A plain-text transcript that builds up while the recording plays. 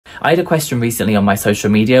I had a question recently on my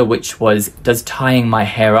social media, which was, does tying my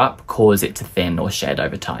hair up cause it to thin or shed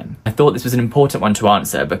over time? I thought this was an important one to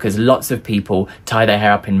answer because lots of people tie their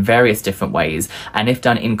hair up in various different ways, and if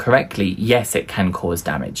done incorrectly, yes, it can cause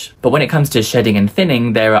damage. But when it comes to shedding and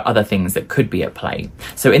thinning, there are other things that could be at play.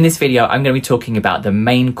 So in this video, I'm going to be talking about the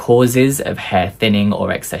main causes of hair thinning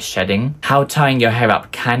or excess shedding, how tying your hair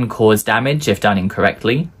up can cause damage if done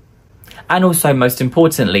incorrectly, and also, most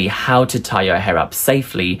importantly, how to tie your hair up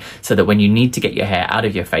safely so that when you need to get your hair out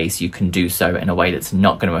of your face, you can do so in a way that's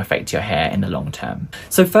not going to affect your hair in the long term.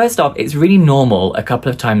 So first off, it's really normal a couple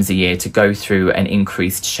of times a year to go through an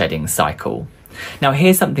increased shedding cycle. Now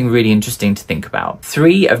here's something really interesting to think about.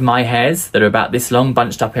 3 of my hairs that are about this long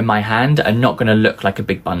bunched up in my hand are not going to look like a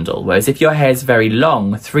big bundle, whereas if your hair is very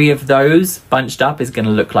long, 3 of those bunched up is going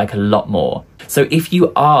to look like a lot more. So if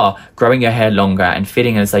you are growing your hair longer and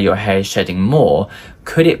feeling as though your hair is shedding more,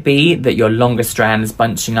 could it be that your longer strands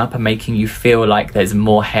bunching up are making you feel like there's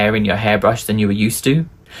more hair in your hairbrush than you were used to?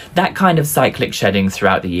 That kind of cyclic shedding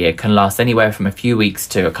throughout the year can last anywhere from a few weeks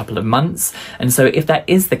to a couple of months, and so if that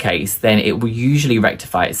is the case, then it will usually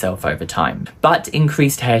rectify itself over time. But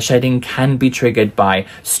increased hair shedding can be triggered by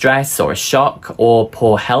stress or a shock or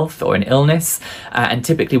poor health or an illness, and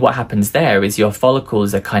typically what happens there is your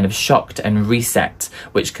follicles are kind of shocked and reset,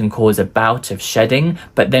 which can cause a bout of shedding,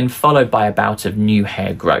 but then followed by a bout of new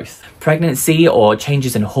hair growth. Pregnancy or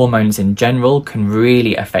changes in hormones in general can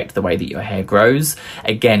really affect the way that your hair grows,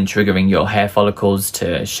 again triggering your hair follicles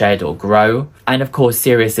to shed or grow. And of course,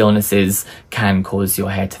 serious illnesses can cause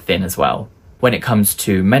your hair to thin as well. When it comes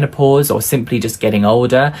to menopause or simply just getting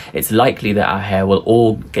older, it's likely that our hair will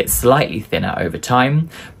all get slightly thinner over time,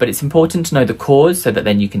 but it's important to know the cause so that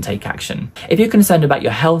then you can take action. If you're concerned about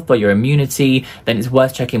your health or your immunity, then it's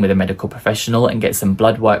worth checking with a medical professional and get some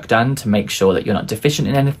blood work done to make sure that you're not deficient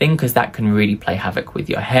in anything, because that can really play havoc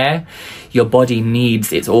with your hair. Your body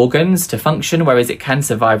needs its organs to function, whereas it can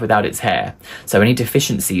survive without its hair. So any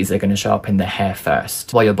deficiencies are going to show up in the hair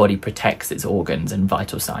first, while your body protects its organs and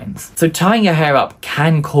vital signs. So tying your hair up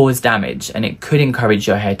can cause damage, and it could encourage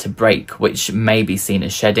your hair to break, which may be seen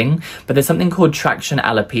as shedding. But there's something called traction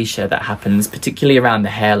alopecia that happens particularly around the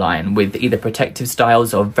hairline with either protective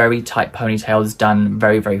styles or very tight ponytails done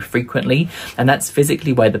very, very frequently. And that's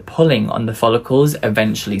physically where the pulling on the follicles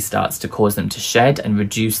eventually starts to cause them to shed and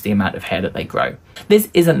reduce the amount of hair that they grow. This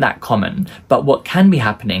isn't that common, but what can be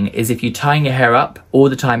happening is if you're tying your hair up all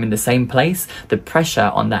the time in the same place, the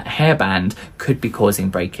pressure on that hairband could be causing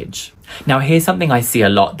breakage. Now here's something I see a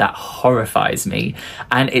lot that horrifies me,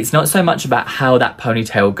 and it's not so much about how that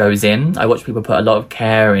ponytail goes in. I watch people put a lot of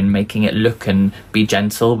care in making it look and be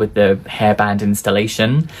gentle with the hairband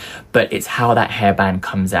installation, but it's how that hairband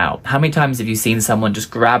comes out. How many times have you seen someone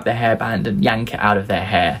just grab the hairband and yank it out of their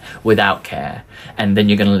hair without care? And then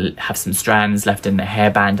you're going to have some strands left in the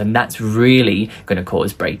hairband, and that's really going to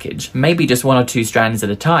cause breakage. Maybe just 1 or 2 strands at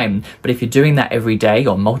a time, but if you're doing that every day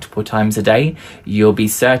or multiple times a day, you'll be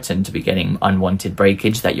certain to be getting unwanted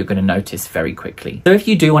breakage that you're going to notice very quickly. So if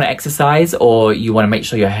you do want to exercise or you want to make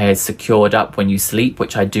sure your hair is secured up when you sleep,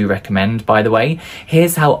 which I do recommend by the way,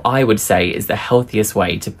 here's how I would say is the healthiest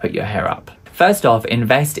way to put your hair up. First off,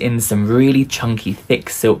 invest in some really chunky,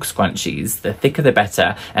 thick silk scrunchies. The thicker the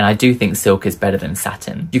better, and I do think silk is better than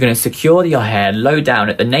satin. You're going to secure your hair low down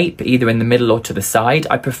at the nape, either in the middle or to the side.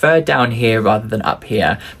 I prefer down here rather than up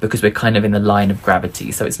here because we're kind of in the line of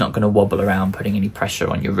gravity, so it's not going to wobble around putting any pressure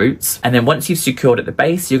on your roots. And then once you've secured at the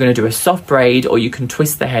base, you're going to do a soft braid, or you can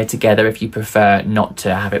twist the hair together if you prefer not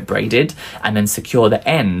to have it braided, and then secure the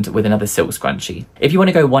end with another silk scrunchie. If you want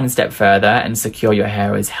to go one step further and secure your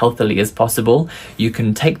hair as healthily as possible, you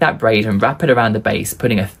can take that braid and wrap it around the base,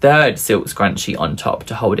 putting a 3rd silk scrunchie on top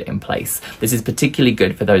to hold it in place. This is particularly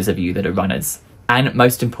good for those of you that are runners. And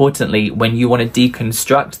most importantly, when you want to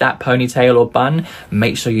deconstruct that ponytail or bun,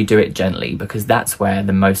 make sure you do it gently, because that's where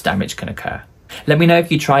the most damage can occur. Let me know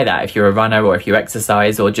if you try that, if you're a runner or if you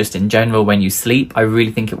exercise or just in general when you sleep. I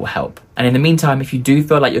really think it will help. And in the meantime, if you do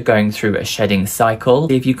feel like you're going through a shedding cycle,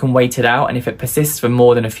 see if you can wait it out. And if it persists for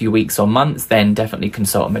more than a few weeks or months, then definitely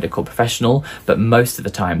consult a medical professional. But most of the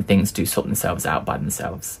time, things do sort themselves out by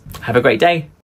themselves. Have a great day.